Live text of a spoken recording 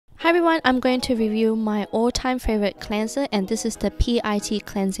everyone, I'm going to review my all-time favorite cleanser, and this is the P.I.T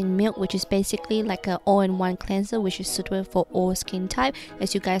cleansing milk, which is basically like an all-in-one cleanser which is suitable for all skin type.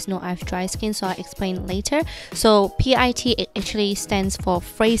 As you guys know, I have dry skin, so I'll explain later. So P.I.T, it actually stands for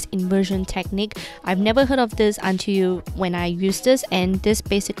phase inversion technique. I've never heard of this until when I use this, and this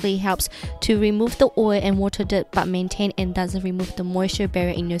basically helps to remove the oil and water dirt but maintain and doesn't remove the moisture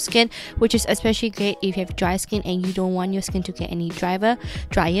barrier in your skin, which is especially great if you have dry skin and you don't want your skin to get any drier.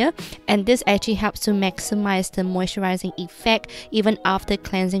 And this actually helps to maximize the moisturizing effect even after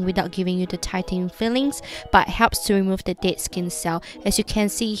cleansing without giving you the tightening feelings, but helps to remove the dead skin cell. As you can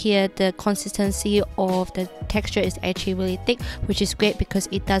see here, the consistency of the texture is actually really thick, which is great because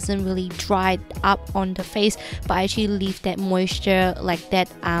it doesn't really dry up on the face but actually leave that moisture, like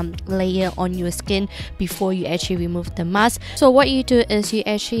that layer on your skin before you actually remove the mask. So what you do is you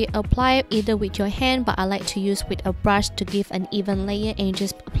actually apply it either with your hand, but I like to use with a brush to give an even layer, and you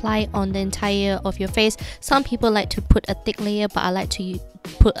just apply on the entire of your face. Some people like to put a thick layer, but I like to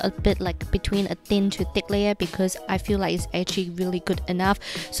put a bit like between a thin to thick layer because I feel like it's actually really good enough.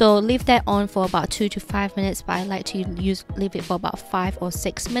 So leave that on for about 2 to 5 minutes, but I like to leave it for about 5 or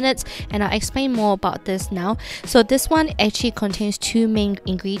 6 minutes, and I'll explain more about this now. So this one actually contains two main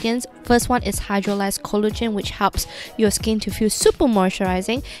ingredients. First one is hydrolyzed collagen, which helps your skin to feel super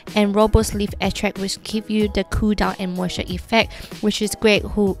moisturizing, and robust leaf extract, which give you the cool down and moisture effect, which is great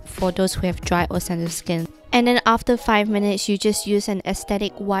for those who have dry or sensitive skin. And then after 5 minutes, you just use an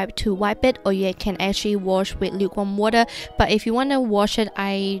aesthetic wipe to wipe it, or you can actually wash with lukewarm water. But if you want to wash it,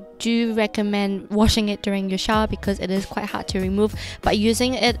 I do recommend washing it during your shower because it is quite hard to remove. But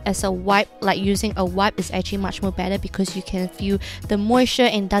using it as a wipe, like using a wipe, is actually much more better because you can feel the moisture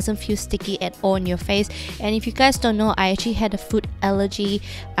and doesn't feel sticky at all on your face. And if you guys don't know, I actually had a food allergy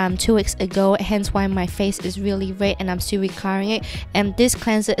 2 weeks ago, hence why my face is really red and I'm still recovering it. And this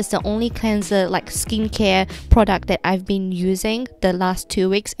cleanser is the only cleanser, like skincare product, that I've been using the last 2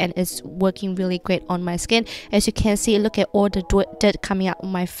 weeks, and it's working really great on my skin. As you can see, look at all the dirt coming out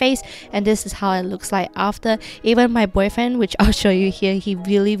on my face, and this is how it looks like after. Even my boyfriend, which I'll show you here, he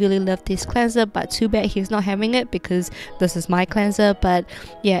really loved this cleanser, but too bad he's not having it because this is my cleanser. But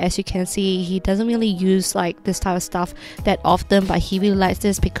yeah, as you can see, he doesn't really use like this type of stuff that often, but he really likes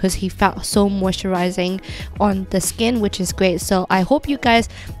this because he felt so moisturizing on the skin, which is great. So I hope you guys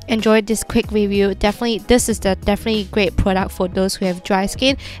enjoyed this quick review. This is definitely great product for those who have dry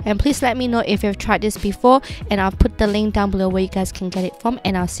skin, and please let me know if you've tried this before, and I'll put the link down below where you guys can get it from,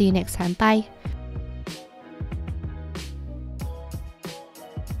 and I'll see you next time. Bye.